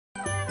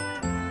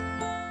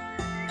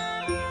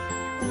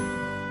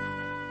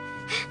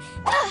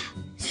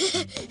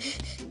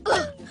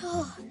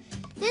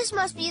This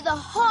must be the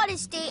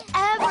hottest day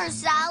ever,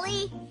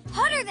 Sally.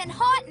 Hotter than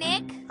hot,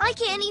 Nick. I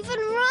can't even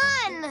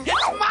run.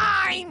 It's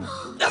mine!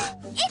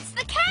 It's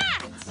the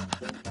cat!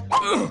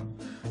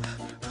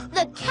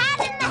 The Cat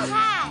in the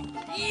Hat.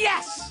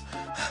 Yes!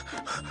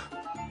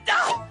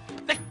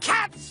 The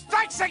cat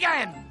strikes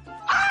again!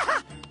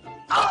 Ah!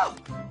 Oh!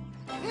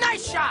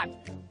 Nice shot!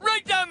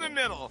 Right down the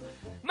middle.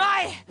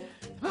 My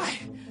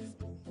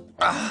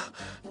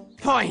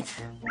point.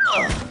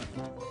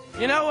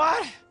 You know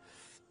what?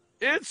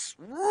 It's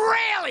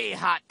really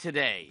hot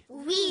today.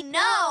 We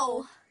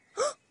know.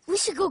 We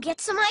should go get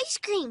some ice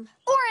cream.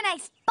 Or an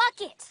ice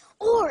bucket.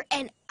 Or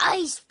an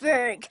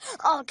iceberg,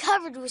 all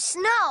covered with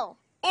snow.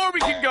 Or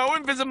we can go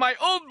and visit my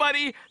old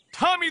buddy,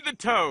 Tommy the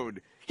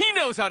Toad. He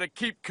knows how to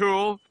keep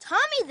cool.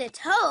 Tommy the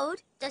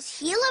Toad? Does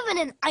he live in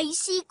an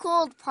icy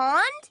cold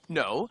pond?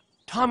 No,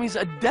 Tommy's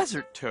a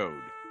desert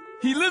toad.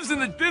 He lives in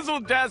the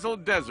Dizzle-Dazzle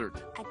Desert.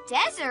 A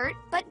desert?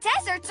 But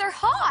deserts are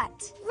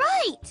hot.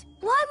 Right.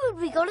 Why would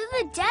we go to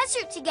the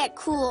desert to get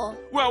cool?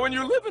 Well, when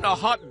you live in a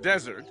hot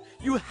desert,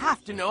 you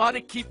have to know how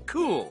to keep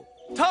cool.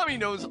 Tommy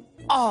knows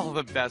all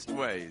the best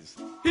ways.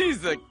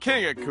 He's the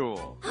king of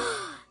cool.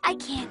 I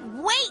can't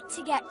wait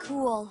to get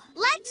cool.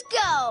 Let's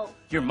go.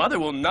 Your mother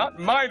will not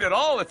mind at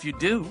all if you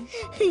do.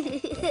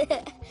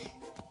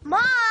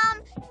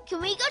 Mom,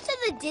 can we go to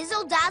the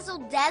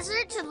Dizzle-Dazzle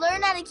Desert to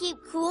learn how to keep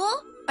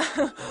cool?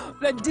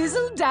 The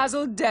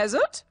Dizzle-Dazzle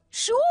Desert?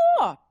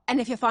 Sure! And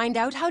if you find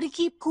out how to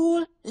keep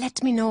cool,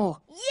 let me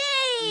know.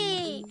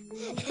 Yay!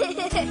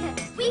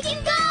 We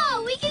can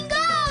go! We can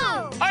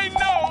go! I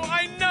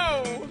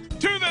know!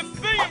 To the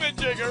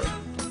thingamajigger!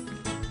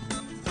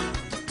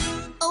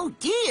 Oh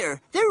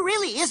dear, there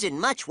really isn't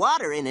much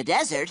water in a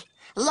desert.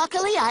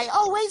 Luckily, I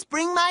always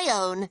bring my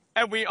own.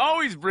 And we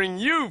always bring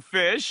you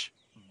fish.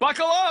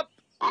 Buckle up!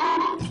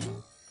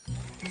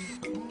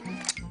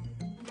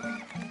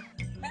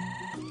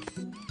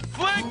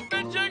 Flick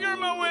the jigger,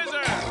 my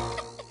wizard!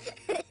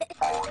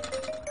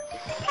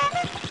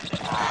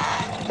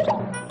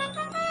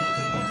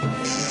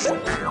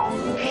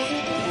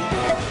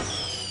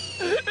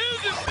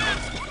 Isn't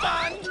this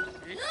fun?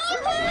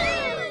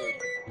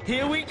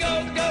 Here we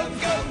go, go,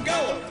 go,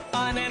 go.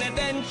 On an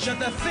adventure,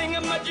 the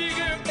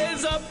thingamajigger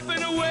is up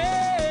and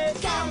away.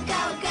 Go,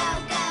 go, go,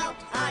 go.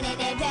 On an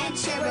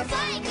adventure, we're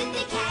flying with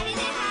the Cat in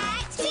the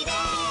Hat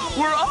today.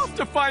 We're off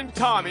to find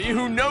Tommy,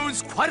 who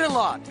knows quite a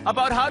lot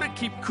about how to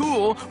keep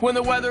cool when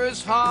the weather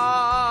is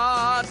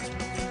hot.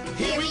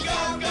 Here we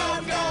go,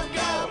 go, go,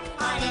 go.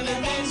 On an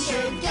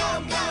adventure,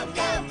 go, go,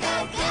 go,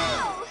 go, go.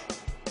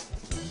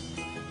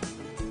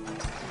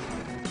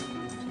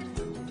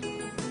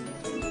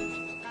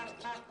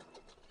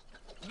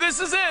 This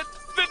is it,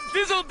 the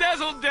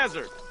Dizzle-Dazzle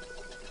Desert.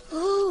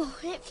 Ooh,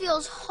 it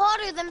feels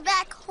hotter than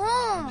back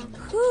home.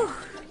 Whew.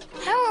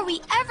 How are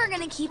we ever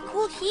going to keep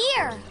cool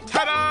here?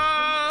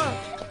 Ta-da!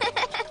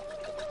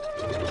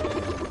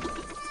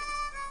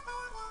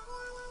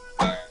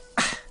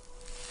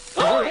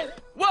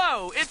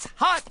 Whoa, it's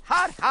hot,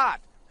 hot,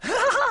 hot.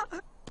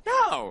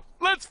 Now,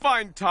 let's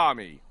find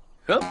Tommy.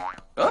 Tommy!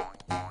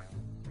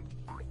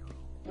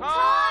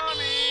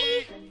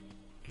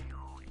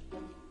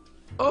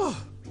 Oh.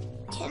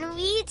 Can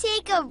we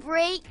take a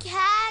break,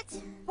 Cat?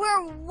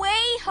 We're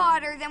way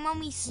hotter than when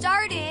we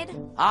started.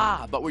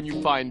 Ah, but when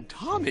you find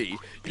Tommy,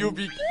 you'll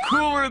be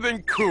cooler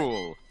than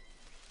cool.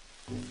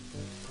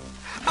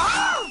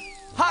 Ah!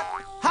 Hot,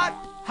 hot,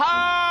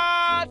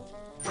 hot!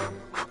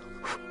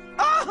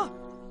 Ah!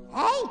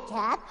 Hey,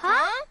 Cat.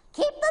 Huh?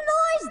 Keep the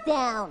noise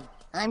down.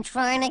 I'm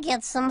trying to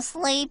get some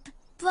sleep.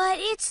 But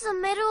it's the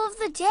middle of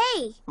the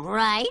day.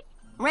 Right?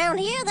 Round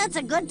here, that's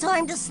a good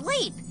time to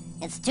sleep.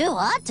 It's too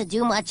hot to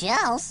do much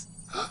else.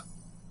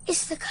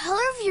 Is the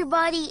color of your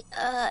body,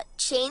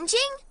 changing?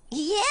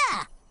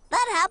 Yeah,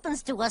 that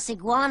happens to us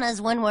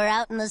iguanas when we're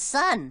out in the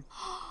sun.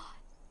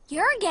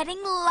 You're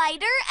getting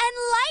lighter and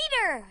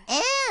lighter.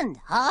 And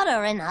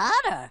hotter and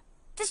hotter.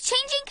 Does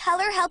changing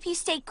color help you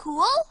stay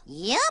cool?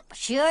 Yep,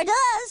 sure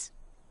does.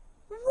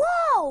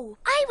 Whoa!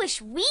 I wish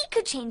we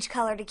could change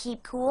color to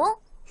keep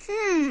cool.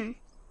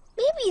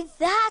 Maybe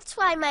that's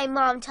why my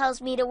mom tells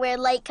me to wear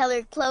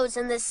light-colored clothes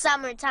in the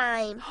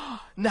summertime.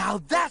 Now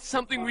that's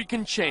something we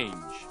can change.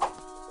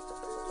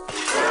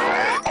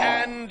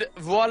 And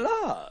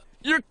voila,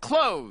 your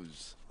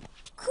clothes.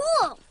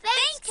 Cool.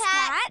 Thanks,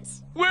 Cat.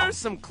 Wear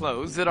some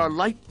clothes that are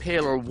light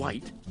pale or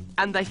white,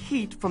 and the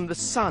heat from the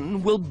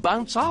sun will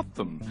bounce off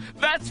them.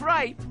 That's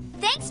right.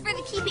 Thanks for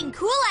the keeping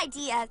cool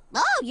idea.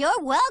 Oh, you're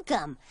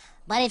welcome.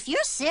 But if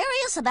you're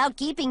serious about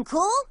keeping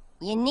cool,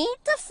 you need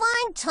to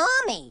find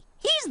Tommy.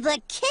 He's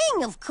the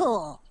king of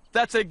cool.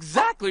 That's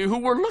exactly who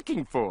we're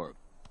looking for.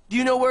 Do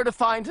you know where to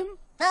find him?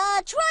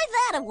 Try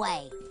that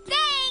away.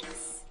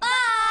 Thanks.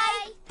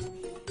 Bye.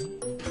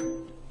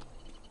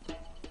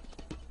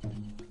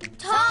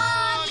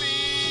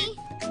 Tommy!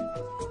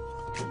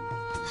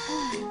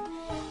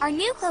 Our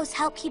new clothes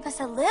help keep us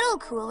a little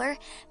cooler,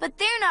 but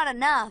they're not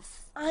enough.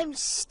 I'm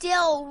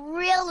still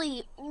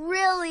really,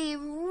 really,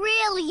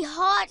 really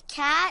hot,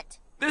 Cat.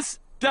 This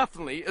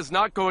definitely is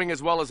not going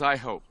as well as I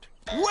hoped.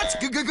 What's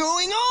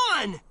going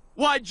on?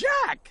 Why,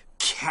 Jack!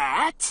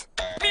 Cat?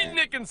 Meet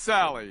Nick and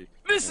Sally.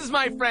 This is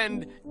my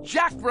friend,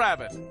 Jack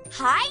Rabbit.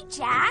 Hi,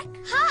 Jack.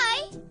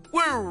 Hi.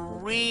 We're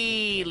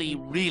really,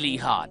 really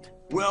hot.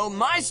 Well,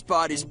 my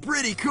spot is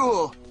pretty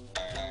cool.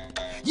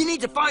 You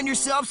need to find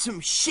yourself some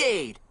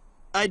shade.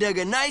 I dug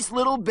a nice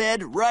little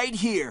bed right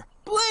here.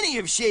 Plenty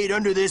of shade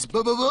under this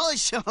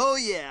bush. Oh,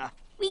 yeah.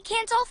 We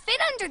can't all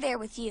fit under there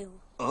with you.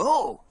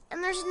 Oh.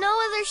 And there's no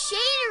other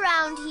shade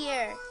around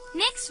here.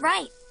 Nick's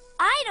right.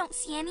 I don't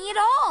see any at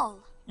all.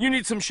 You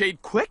need some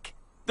shade quick?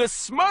 The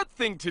smart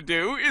thing to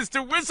do is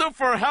to whistle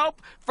for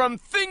help from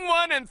Thing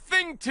 1 and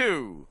Thing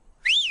 2.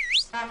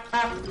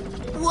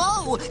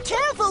 Whoa!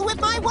 Careful with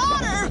my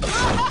water!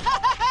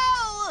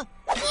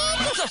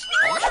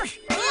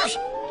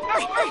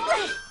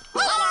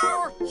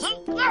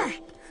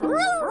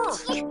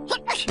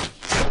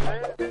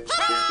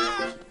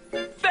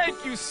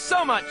 Thank you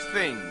so much,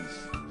 Things.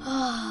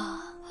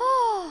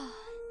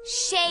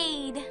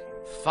 Shade.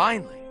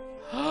 Finally.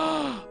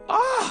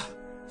 Ah!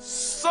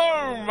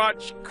 So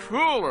much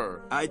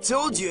cooler. I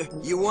told you,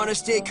 you want to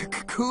stay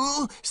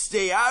cool?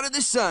 Stay out of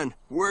the sun.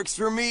 Works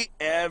for me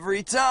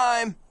every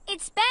time.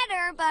 It's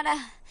better, but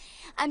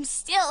I'm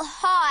still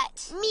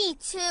hot. Me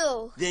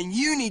too. Then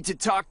you need to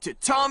talk to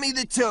Tommy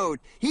the Toad.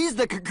 He's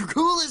the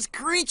coolest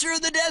creature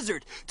of the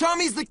desert.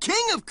 Tommy's the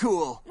king of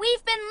cool.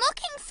 We've been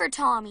looking for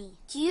Tommy.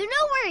 Do you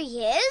know where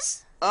he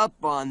is? Up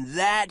on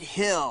that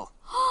hill.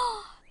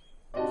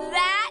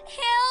 That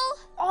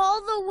hill? All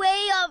the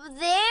way up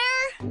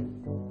there?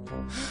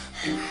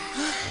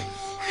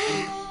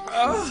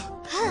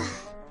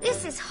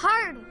 This is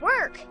hard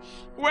work.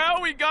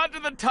 Well, we got to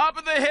the top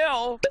of the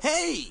hill.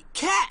 Hey,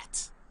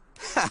 cat!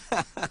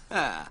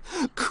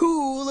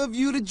 Cool of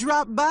you to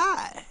drop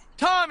by.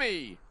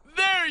 Tommy,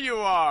 there you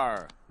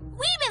are.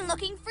 We've been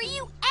looking for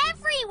you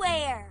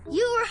everywhere.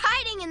 You were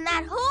hiding in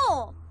that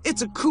hole.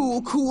 It's a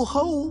cool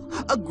hole.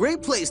 A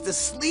great place to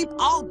sleep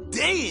all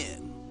day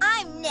in.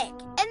 I'm Nick,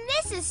 and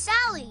this is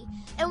Sally.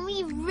 And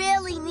we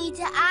really need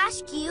to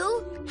ask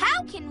you,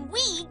 How can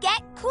we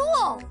get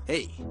cool?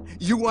 Hey,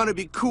 you want to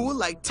be cool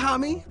like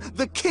Tommy,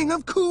 the king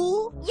of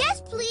cool?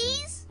 yes,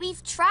 please.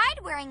 We've tried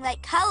wearing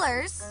light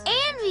colors.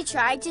 And we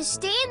tried to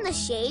stay in the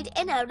shade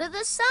and out of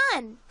the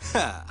sun.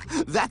 Ha,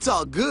 that's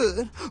all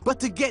good, but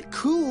to get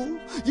cool,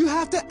 you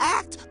have to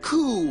act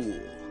cool.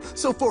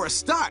 So for a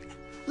start,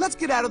 let's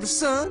get out of the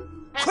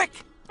sun.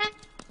 Quick!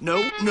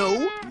 No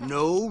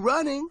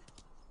running.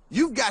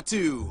 You've got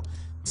to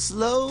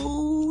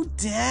slow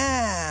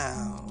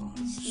down.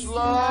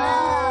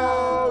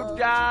 Slow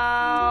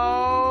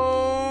down.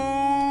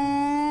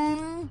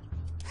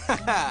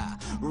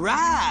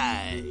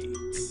 Right.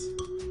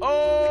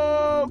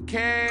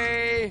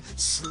 Okay.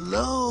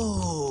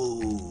 Slow.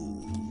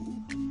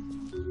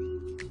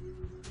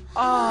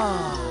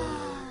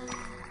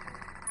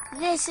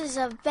 This is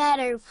a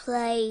better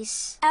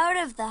place. Out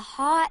of the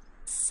hot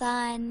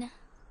sun.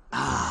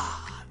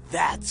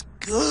 That's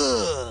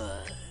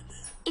good.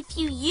 If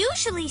you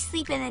usually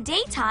sleep in the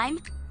daytime,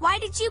 why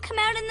did you come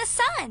out in the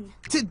sun?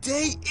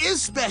 Today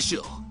is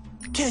special.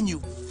 Can you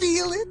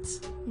feel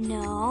it?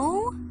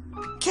 No.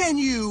 Can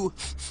you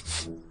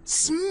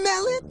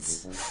smell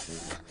it?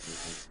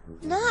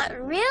 Not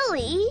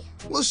really.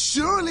 Well,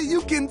 surely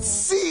you can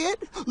see it.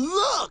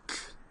 Look!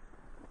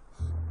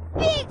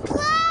 Big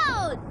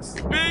clouds!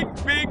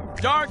 Big,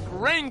 dark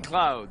rain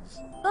clouds.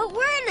 But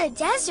we're in a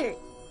desert.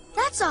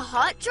 That's a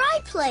hot, dry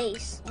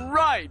place.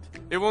 Right.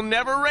 It will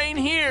never rain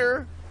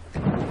here.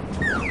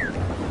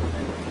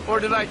 Or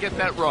did I get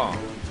that wrong?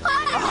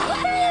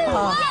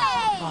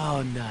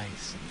 Oh,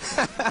 nice.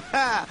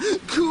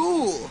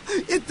 Cool.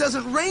 It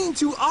doesn't rain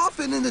too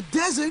often in the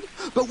desert,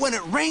 but when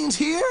it rains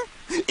here,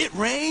 it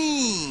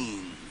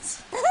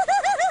rains.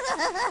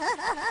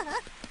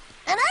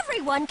 And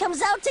everyone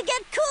comes out to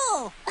get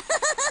cool.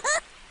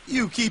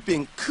 You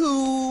keeping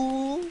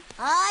cool?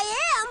 I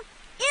am.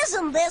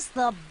 Isn't this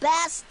the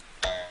best?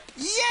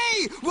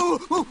 Yay!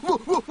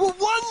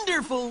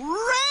 Wonderful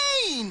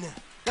rain!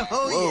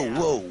 Oh, yeah.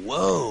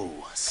 Whoa.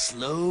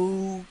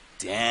 Slow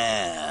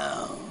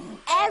down.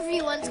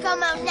 Everyone's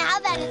come out now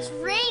that it's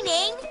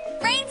raining.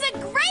 Rain's a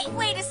great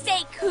way to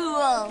stay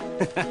cool.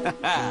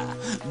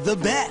 The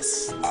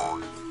best.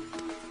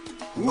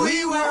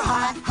 We were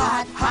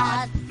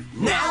hot.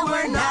 Now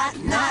we're not.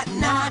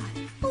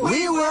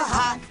 We were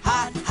hot,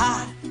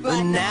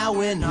 but now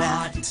we're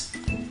not.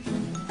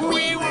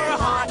 We were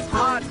hot.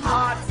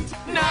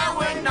 Now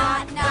we're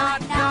not.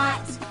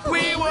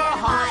 We were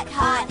hot,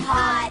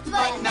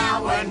 but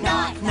now we're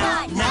not.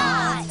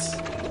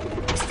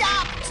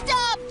 Stop!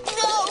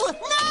 No!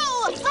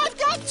 I've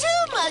got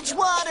too much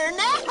water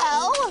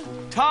now!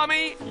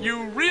 Tommy,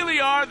 you really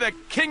are the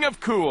king of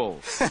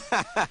cool.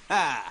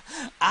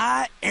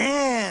 I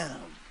am.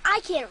 I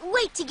can't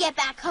wait to get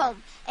back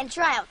home and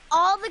try out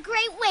all the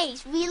great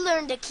ways we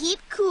learned to keep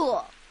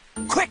cool.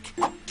 Quick!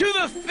 To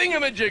the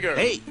thingamajigger.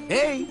 Hey!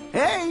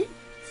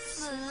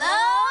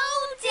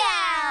 Slow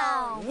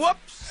down.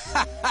 Whoops.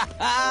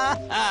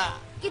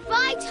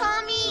 Goodbye,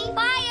 Tommy.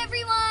 Bye,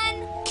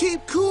 everyone.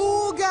 Keep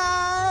cool,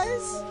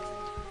 guys.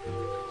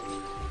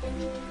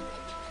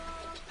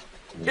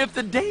 If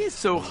the day is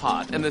so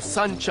hot and the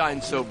sun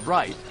shines so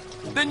bright,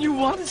 then you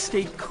want to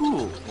stay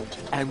cool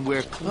and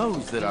wear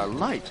clothes that are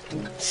light.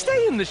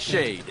 Stay in the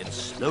shade and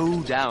slow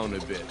down a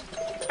bit.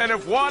 And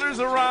if water's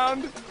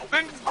around,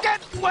 then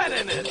get wet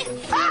in it.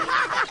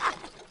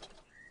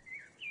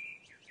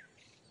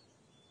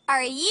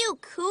 Are you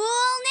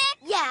cool,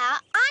 Nick? Yeah,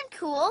 I'm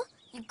cool.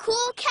 You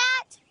cool,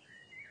 Cat?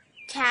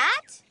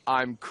 Cat?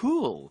 I'm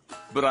cool,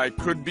 but I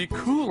could be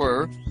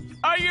cooler.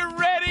 Are you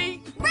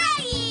ready?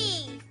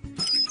 Ready!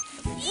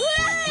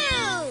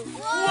 Woo!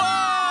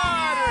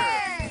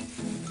 Water!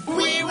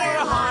 We were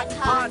hot,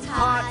 hot,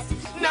 hot.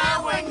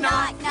 Now we're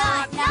not.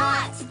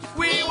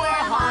 We were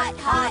hot,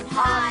 hot,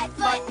 hot.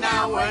 But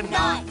now we're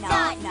not.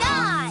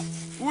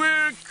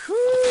 We're cool.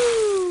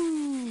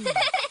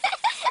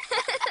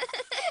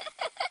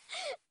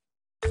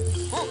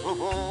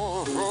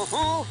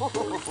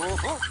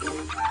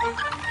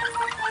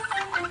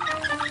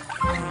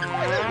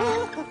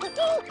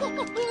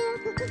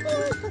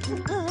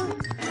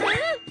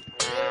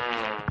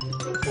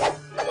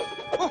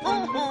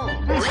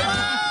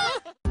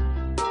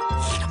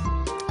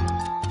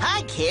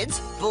 Hi, kids.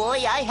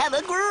 Boy, I have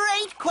a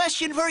great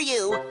question for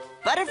you.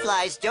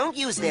 Butterflies don't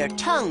use their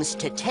tongues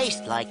to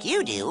taste like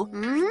you do.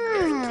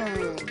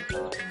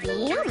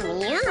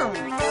 Yum, yum.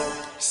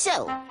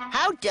 So,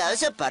 how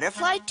does a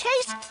butterfly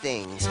taste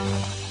things?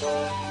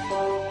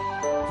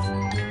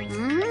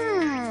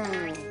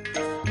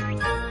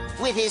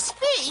 With his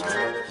feet?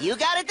 You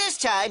got it this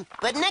time,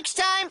 but next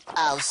time,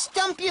 I'll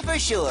stump you for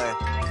sure.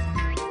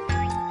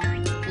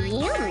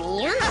 Yum,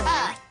 yum.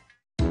 Ha!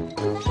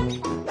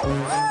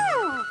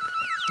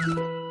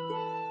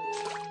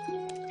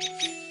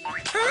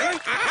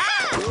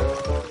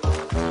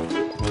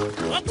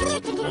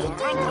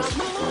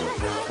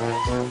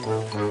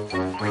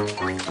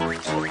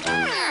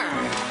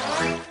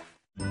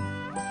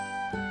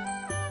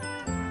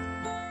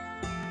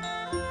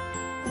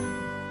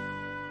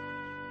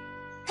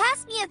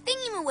 Pass me a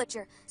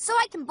thingy-ma-witcher so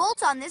I can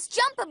bolt on this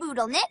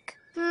jump-a-boodle, Nick.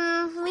 We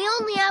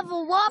only have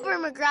a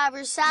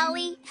wobber-ma-grabber,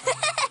 Sally.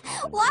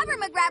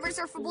 Wobber-ma-grabbers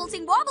are for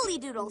bolting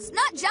wobbly-doodles,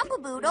 not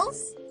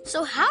jump-a-boodles.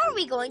 So how are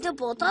we going to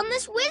bolt on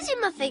this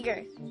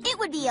Wizzy-ma-figure? It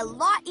would be a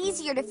lot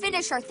easier to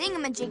finish our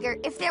thingamajigger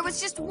if there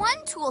was just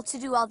one tool to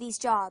do all these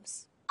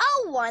jobs.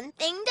 Oh, one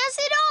thing does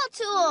it all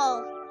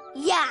tool.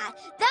 Yeah,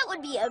 that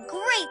would be a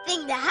great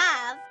thing to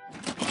have.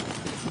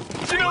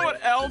 Do you know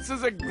what else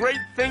is a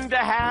great thing to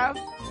have?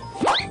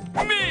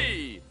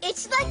 Me!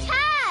 It's the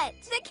cat.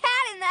 The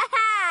cat in the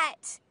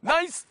hat.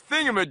 Nice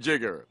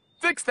thingamajigger.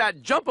 Fix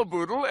that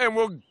jump-a-boodle and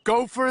we'll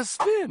go for a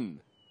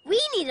spin.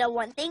 We need a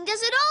one thing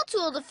does it all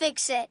tool to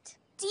fix it.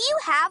 Do you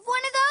have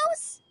one of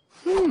those?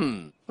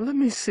 Let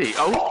me see.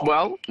 Oh,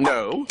 well,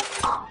 no.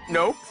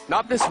 Nope,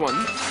 not this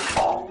one.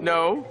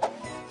 No.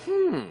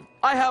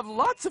 I have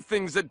lots of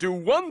things that do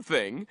one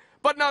thing,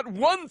 but not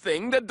one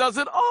thing that does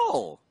it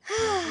all.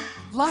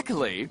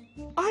 Luckily,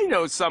 I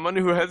know someone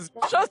who has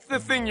just the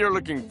thing you're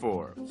looking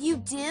for. You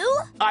do?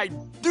 I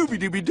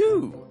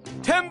dooby-dooby-doo.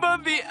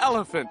 Temba the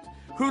elephant,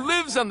 who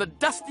lives on the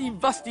dusty,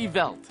 vusty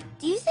veldt.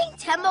 Do you think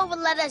Temba would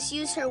let us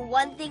use her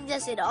one thing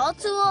does it all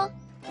tool?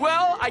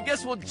 Well, I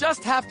guess we'll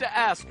just have to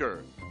ask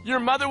her. Your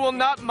mother will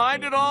not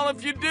mind at all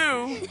if you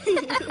do.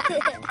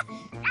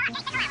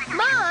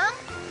 Mom,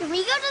 can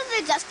we go to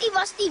the dusty,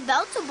 vusty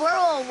veldt to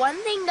borrow a one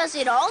thing does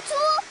it all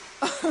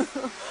tool?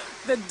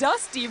 The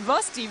dusty,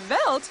 rusty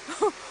veldt?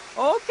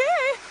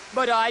 Okay,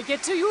 but I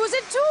get to use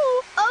it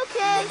too.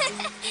 Okay.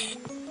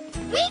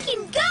 We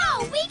can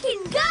go! We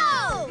can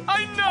go!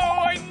 I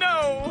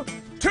know!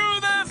 To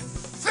the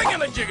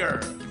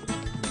thingamajigger!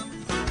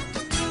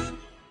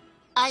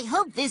 I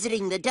hope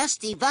visiting the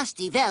dusty,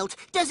 vusty veldt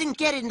doesn't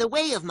get in the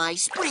way of my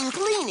spring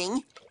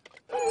cleaning.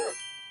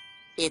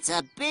 It's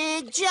a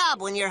big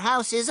job when your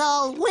house is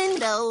all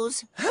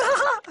windows.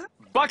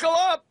 Buckle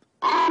up!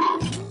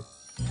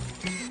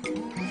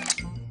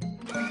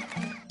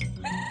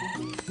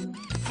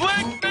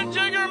 Flick the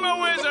jigger, my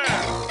wizard!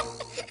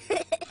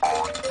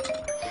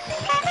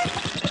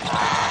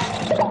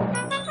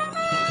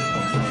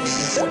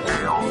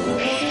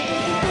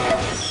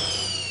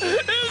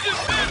 Isn't this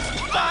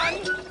fun?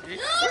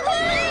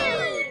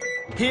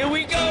 Here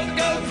we go,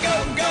 go, go,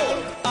 go.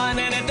 On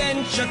an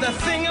adventure, the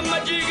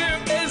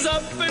thingamajigger is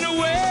up and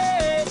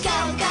away.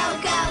 Go, go,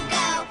 go,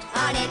 go.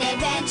 On an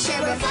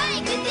adventure, we're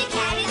flying with the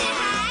cat in the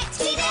hat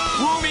today.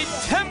 We'll meet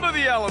Temba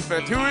the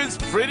elephant, who is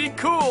pretty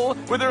cool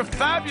with her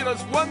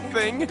fabulous one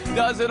thing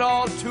does it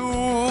all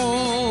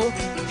tool.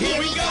 Here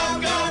we go,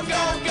 go,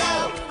 go,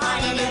 go.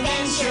 On an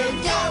adventure,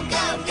 go,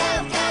 go,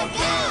 go, go,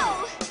 go.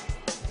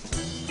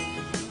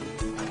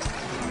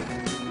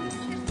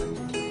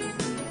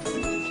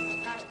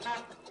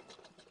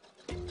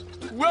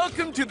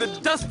 Welcome to the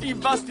Dusty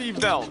Vusty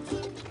Veldt.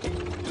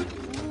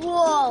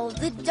 Whoa,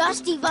 the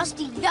dusty,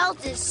 vusty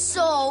veldt is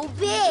so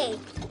big.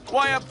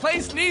 Why, a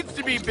place needs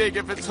to be big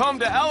if it's home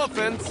to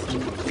elephants.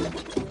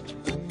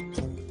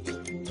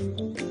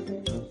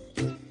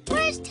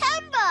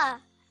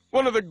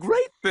 One of the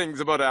great things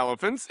about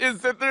elephants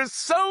is that they're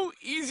so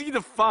easy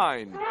to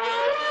find.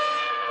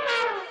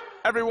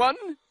 Everyone,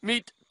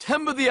 meet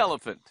Temba the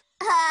elephant.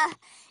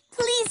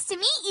 Pleased to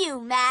meet you,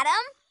 madam.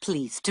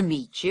 Pleased to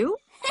meet you.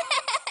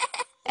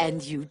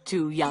 And you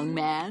too, young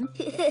man.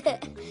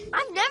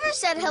 I've never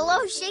said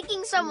hello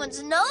shaking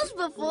someone's nose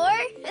before.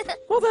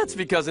 Well, that's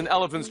because an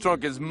elephant's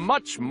trunk is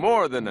much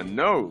more than a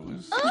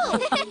nose.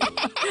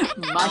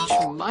 Much,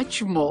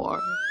 much more.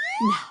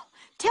 Now,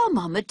 tell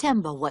Mama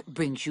Temba what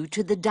brings you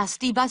to the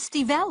Dusty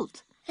Busty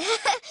Veld.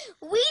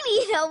 We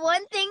need a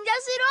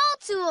one-thing-does-it-all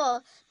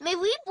tool. May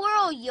we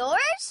borrow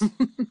yours?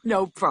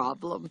 No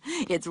problem.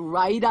 It's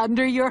right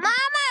under your... Mama!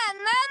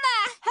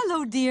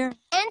 Hello, dear.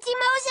 Auntie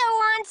Mosa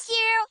wants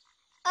you.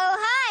 Oh,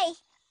 hi.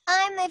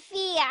 I'm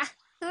Afia.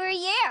 Who are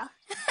you?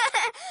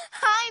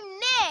 I'm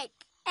Nick.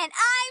 And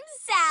I'm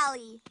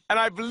Sally. And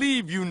I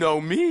believe you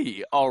know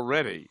me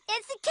already.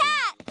 It's the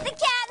cat. The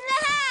cat in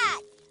the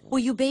hat. Will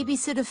you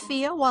babysit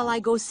Afia while I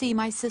go see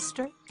my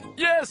sister?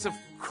 Yes, of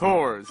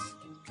course.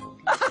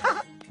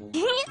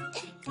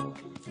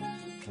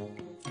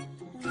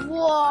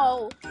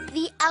 Whoa,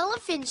 the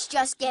elephants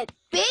just get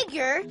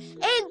bigger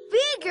and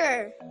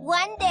bigger.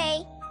 One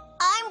day,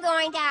 I'm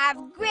going to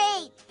have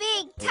great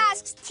big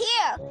tusks too,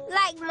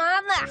 like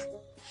Mama.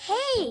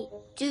 Hey,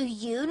 do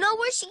you know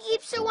where she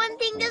keeps her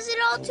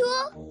one-thing-does-it-all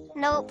tool?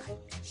 Nope.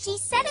 She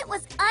said it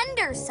was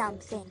under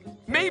something.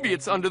 Maybe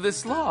it's under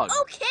this log.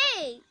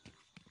 Okay.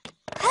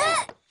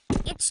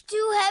 It's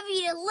too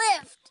heavy to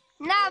lift.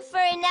 Not for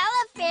an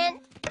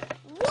elephant.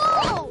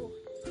 Whoa!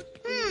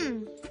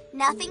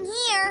 Nothing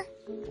here.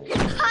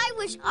 I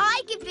wish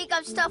I could pick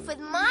up stuff with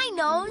my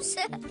nose.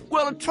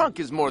 Well, a trunk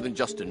is more than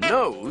just a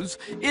nose.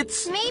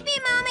 It's... Maybe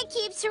Mama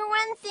keeps her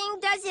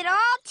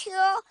one-thing-does-it-all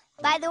tool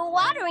by the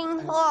watering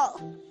hole.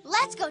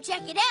 Let's go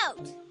check it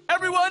out.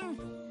 Everyone,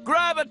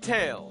 grab a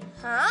tail.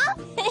 Huh?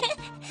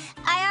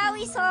 I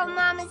always hold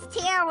Mama's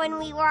tail when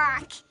we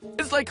walk.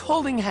 It's like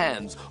holding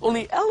hands,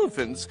 only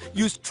elephants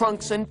use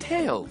trunks and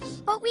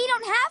tails. But we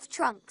don't have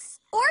trunks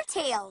or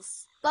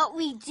tails. But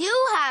we do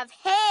have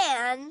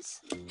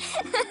hands.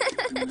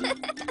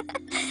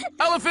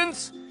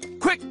 Elephants,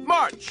 quick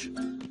march.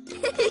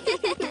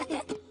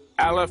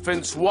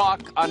 Elephants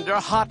walk under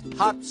hot,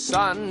 hot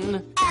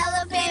sun.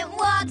 Elephant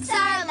walks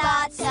are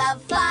lots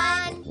of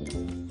fun.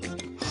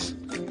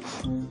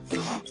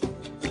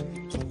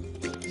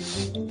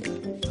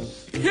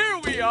 Here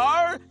we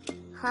are.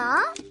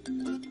 Huh?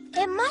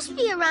 It must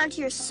be around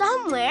here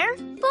somewhere.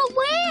 But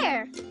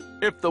where?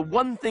 If the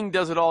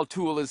one-thing-does-it-all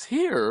tool is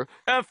here,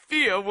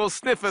 Afia will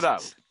sniff it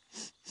out.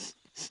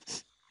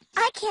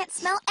 I can't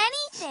smell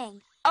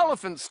anything.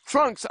 Elephants'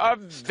 trunks are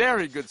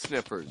very good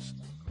sniffers.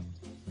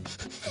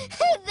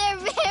 They're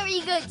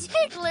very good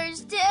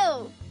ticklers,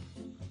 too.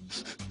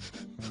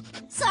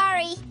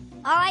 Sorry.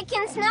 All I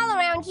can smell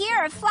around here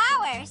are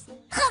flowers.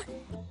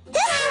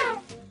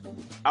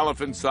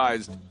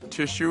 Elephant-sized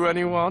tissue,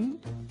 anyone?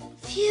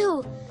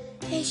 Phew.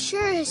 It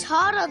sure is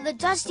hot on the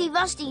Dusty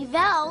Busty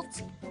Veld.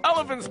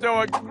 Elephants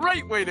know a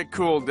great way to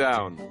cool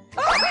down.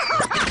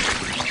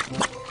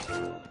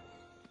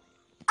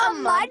 A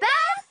mud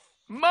bath?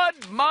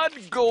 Mud, mud,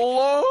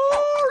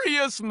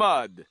 glorious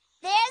mud.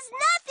 There's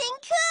nothing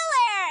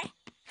cooler.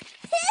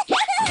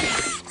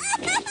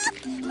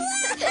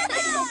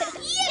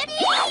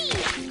 Yippee!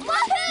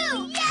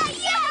 Woohoo!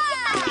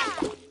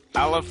 Yeah!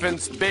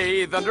 Elephants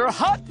bathe under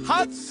hot,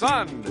 hot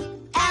sun.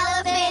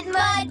 Elephant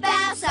mud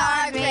baths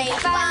are great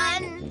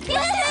fun.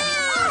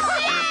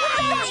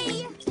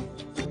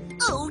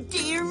 Oh,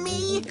 dear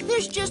me.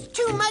 There's just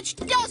too much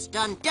dust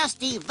on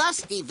Dusty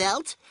Busty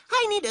Veld.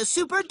 I need a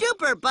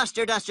super-duper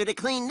Buster Duster to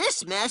clean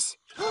this mess.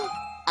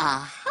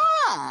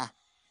 Aha!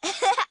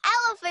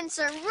 Elephants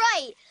are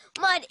right.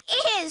 Mud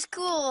is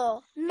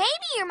cool.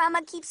 Maybe your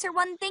mama keeps her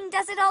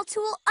one-thing-does-it-all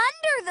tool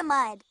under the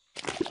mud.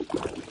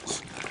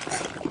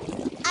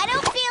 I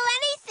don't feel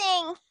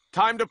anything.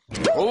 Time to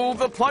pull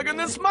the plug in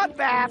this mud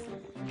bath.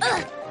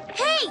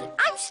 Hey,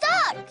 I'm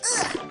stuck.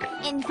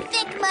 In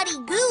thick, muddy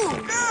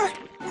goo.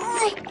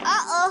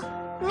 Uh-oh.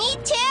 Me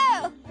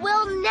too.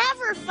 We'll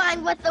never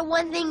find what the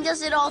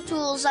one-thing-does-it-all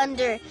tool's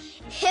under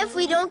if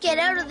we don't get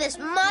out of this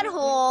mud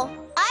hole.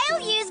 I'll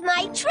use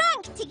my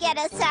trunk to get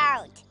us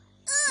out.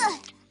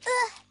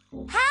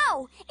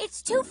 How?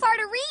 It's too far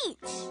to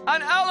reach.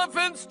 An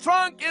elephant's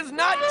trunk is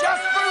not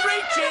just for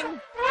reaching.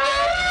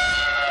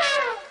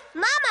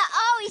 Mama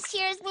always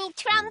hears me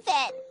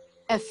trumpet.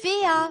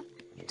 Afia,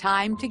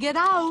 time to get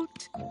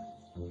out.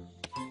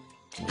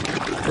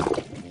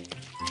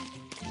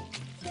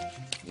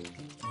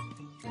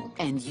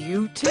 And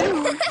you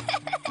too.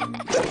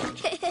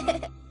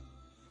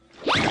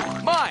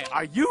 My,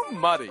 are you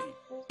muddy?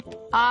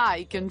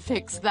 I can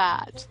fix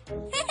that.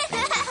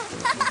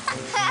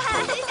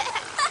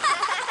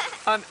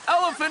 An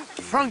elephant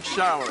trunk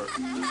shower.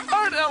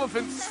 Aren't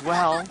elephants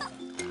swell?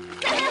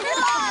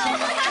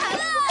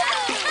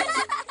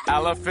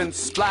 Elephants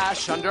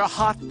splash under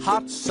hot,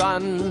 hot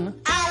sun.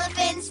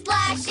 Elephants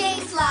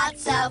splashing's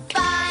lots of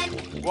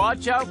fun.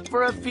 Watch out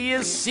for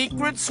Afia's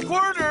secret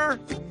squirter.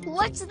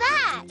 What's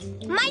that?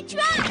 My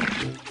truck!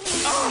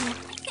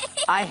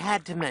 I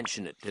had to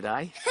mention it, did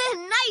I?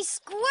 Nice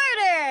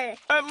squirter!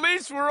 At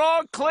least we're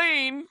all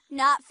clean.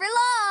 Not for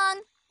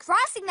long.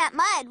 Crossing that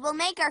mud will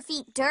make our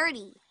feet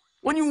dirty.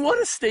 When you want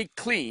to stay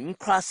clean,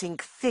 crossing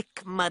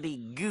thick, muddy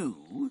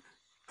goo,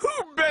 who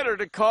better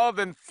to call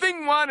than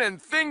Thing 1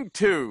 and Thing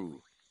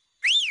 2?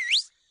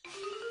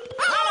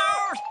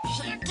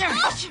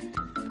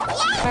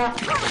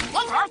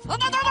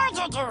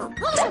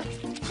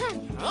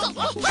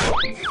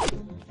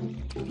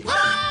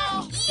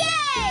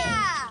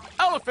 Yeah!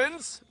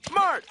 Elephants,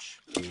 march!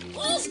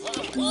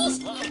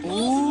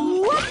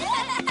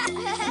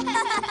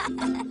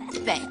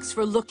 Thanks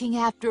for looking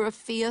after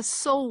Afia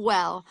so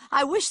well.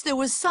 I wish there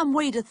was some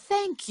way to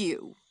thank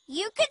you.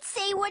 You could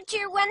say what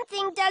your one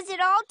thing does it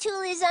all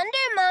tool is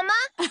under,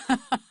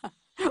 Mama.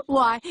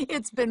 Why,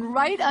 it's been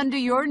right under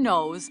your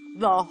nose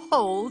the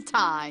whole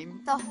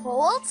time. The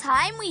whole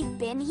time we've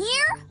been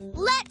here?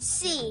 Let's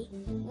see.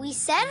 We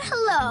said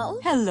hello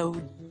Hello.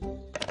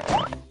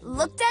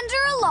 Looked under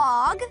a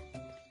log.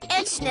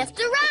 and sniffed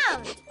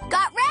around.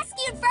 Got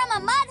rescued from a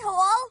mud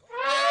hole.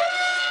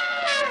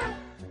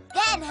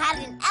 Then had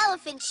an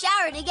elephant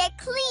shower to get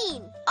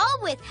clean, all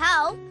with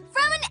help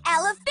From an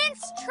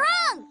elephant's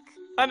trunk.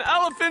 An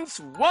elephant's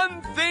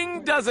one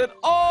thing does it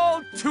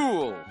all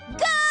tool.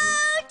 Go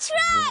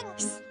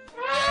Trunks!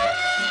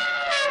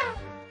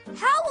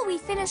 How will we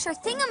finish our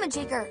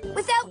thingamajigger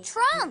without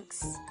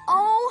trunks?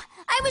 Oh,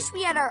 I wish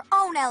we had our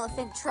own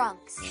elephant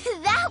trunks.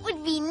 That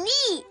would be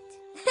neat.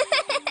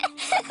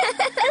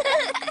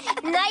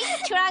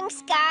 Nice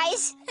trunks,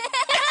 guys.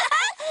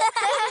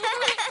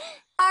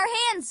 Our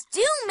hands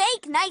do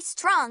make nice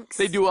trunks.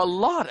 They do a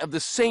lot of the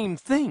same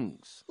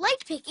things.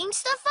 Like picking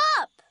stuff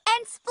up.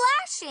 And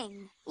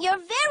splashing. Your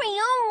very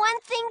own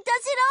one thing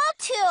does it all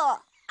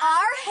tool.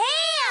 Our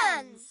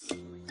hands. To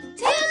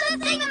the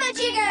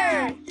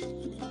thingamajigger!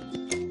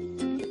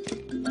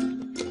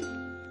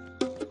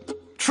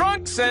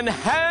 Trunks and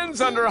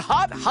hands under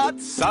hot, hot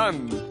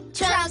sun.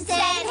 Trunks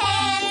and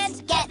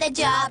hands, get the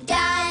job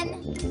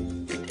done.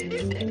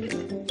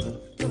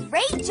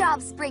 Great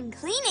job spring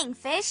cleaning,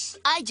 Fish.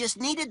 I just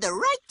needed the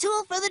right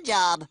tool for the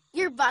job.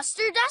 Your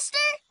Buster Duster?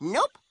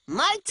 Nope,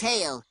 my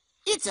tail.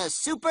 It's a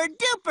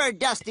super-duper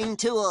dusting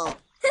tool.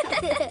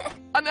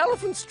 An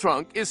elephant's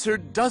trunk is her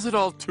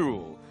does-it-all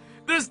tool.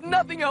 There's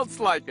nothing else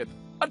like it.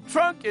 A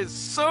trunk is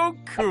so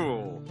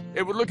cool.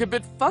 It would look a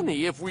bit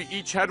funny if we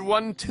each had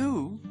one,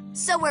 too.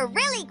 So we're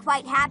really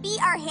quite happy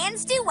our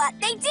hands do what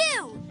they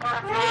do.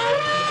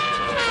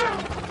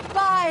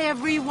 Bye,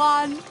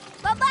 everyone.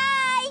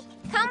 Bye-bye.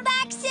 Come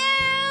back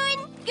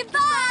soon!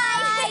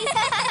 Goodbye.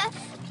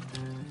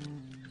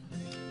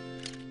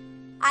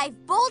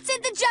 I've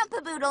bolted the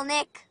jump-a-boodle,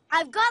 Nick.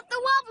 I've got the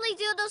wobbly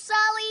doodle,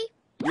 Sally.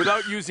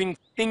 Without using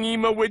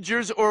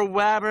thingy-ma-widgers or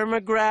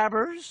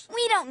wabber-ma-grabbers?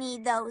 We don't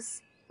need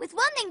those. With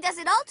one thing does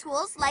it all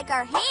tools like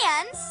our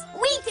hands,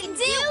 we can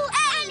do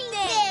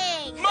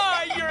anything.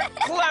 My, you're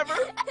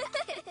clever!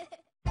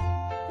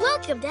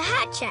 Welcome to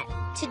Hat Chat.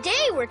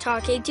 Today we're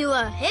talking to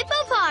a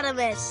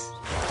hippopotamus.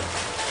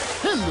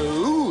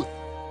 Hello.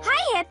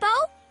 Hi,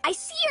 Hippo. I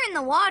see you're in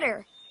the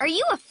water. Are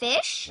you a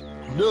fish?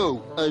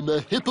 No, I'm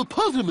a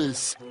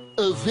hippopotamus,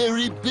 a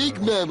very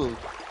big mammal.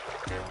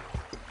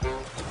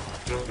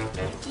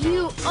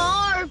 You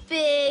are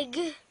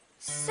big.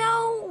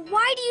 So,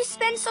 why do you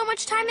spend so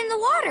much time in the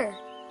water?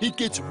 It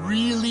gets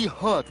really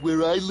hot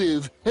where I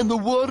live, and the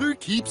water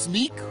keeps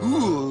me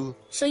cool.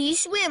 So you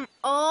swim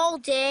all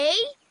day?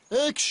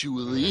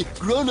 Actually,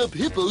 grown-up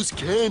hippos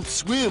can't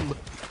swim.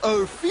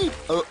 Our feet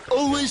are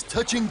always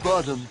touching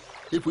bottom.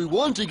 If we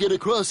want to get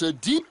across a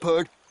deep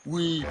part,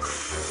 we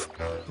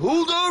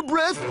hold our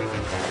breath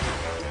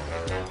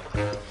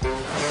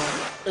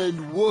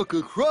and walk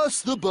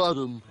across the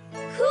bottom.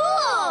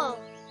 Cool!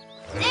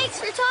 Thanks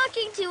for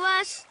talking to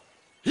us.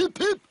 Hip,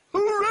 hip,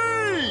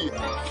 hooray!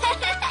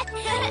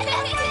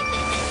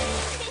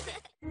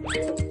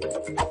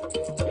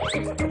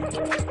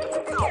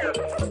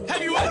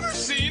 Have you ever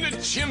seen a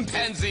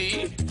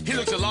chimpanzee? He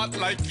looks a lot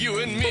like you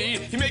and me.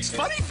 He makes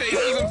funny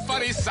faces and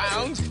funny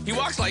sounds. He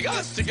walks like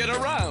us to get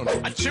around.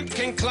 A chimp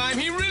can climb,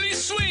 he really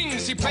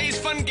swings. He plays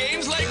fun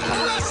games like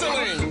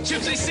wrestling.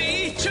 Chimps they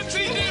see, chimps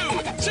they do.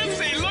 Chimps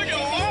they look a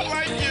lot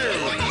like you.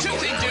 Chimps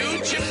they do,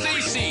 chimps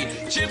they see.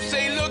 Chimps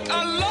they look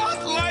a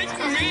lot like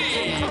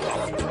me.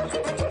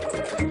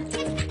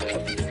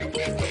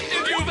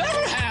 If you've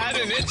ever had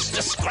an itch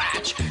to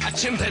scratch, a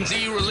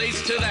chimpanzee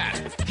relates to that.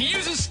 He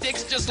uses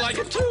sticks just like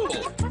a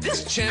tool.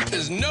 This chimp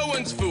is no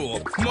one's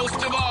fool. Most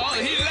of all,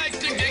 he likes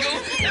to giggle.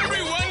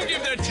 Everyone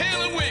give their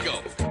tail a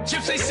wiggle.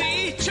 Chips they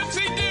see, chips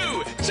they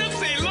do. Chips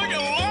they look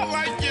a lot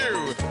like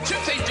you.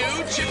 Chips they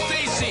do, chips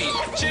they see.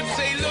 Chips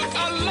they look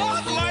a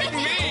lot like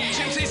me.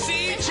 Chips they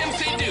see, chips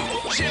they do.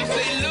 Chips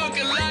they look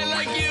a lot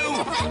like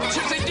you.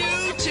 Chips they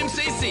do, chips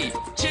they see.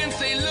 Chips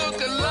they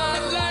look a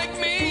lot like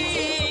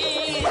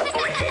me.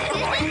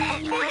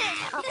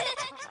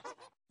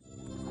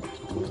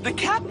 The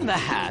Cat in the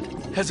Hat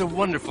has a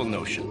wonderful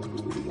notion.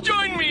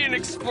 Join me in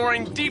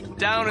exploring deep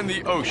down in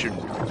the ocean.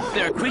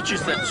 There are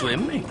creatures that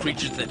swim and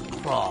creatures that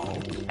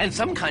crawl, and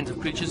some kinds of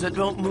creatures that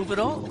don't move at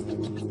all.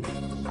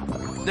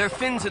 Their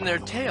fins and their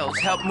tails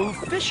help move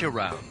fish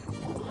around.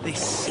 They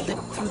slip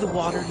through the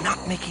water,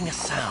 not making a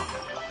sound.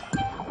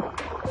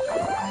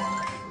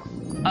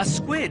 A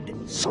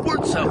squid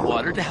squirts out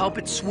water to help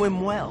it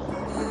swim well.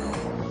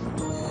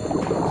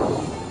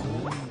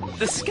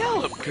 The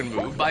scallop can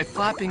move by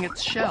flapping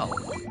its shell.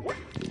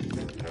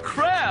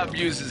 Crab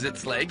uses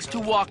its legs to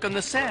walk on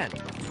the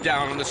sand,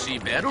 down on the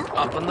seabed or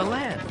up on the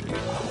land.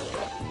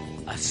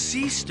 A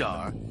sea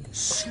star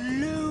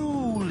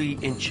slowly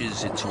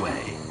inches its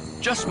way.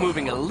 Just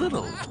moving a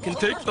little can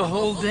take the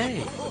whole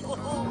day.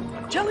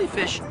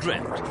 Jellyfish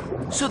drift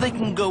so they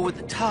can go with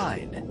the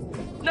tide,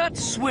 not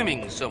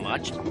swimming so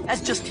much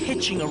as just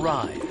hitching a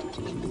ride.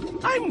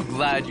 I'm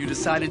glad you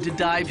decided to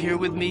dive here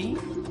with me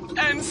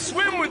and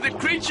swim with the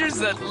creatures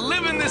that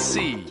live in the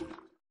sea.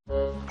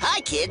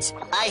 Hi, kids.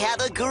 I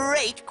have a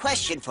great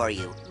question for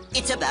you.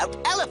 It's about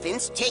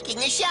elephants taking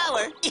a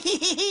shower.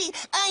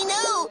 I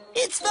know,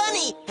 it's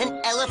funny.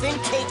 An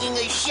elephant taking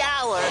a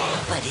shower,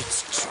 but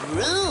it's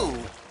true.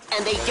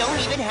 And they don't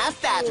even have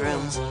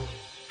bathrooms.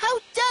 How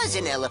does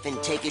an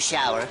elephant take a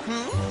shower,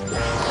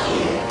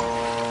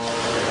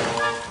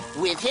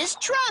 With his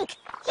trunk.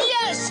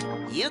 Yes,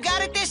 you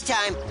got it this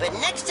time, but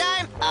next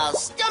time I'll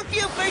stump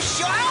you for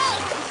sure.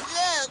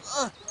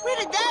 Where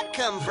did that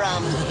come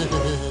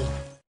from?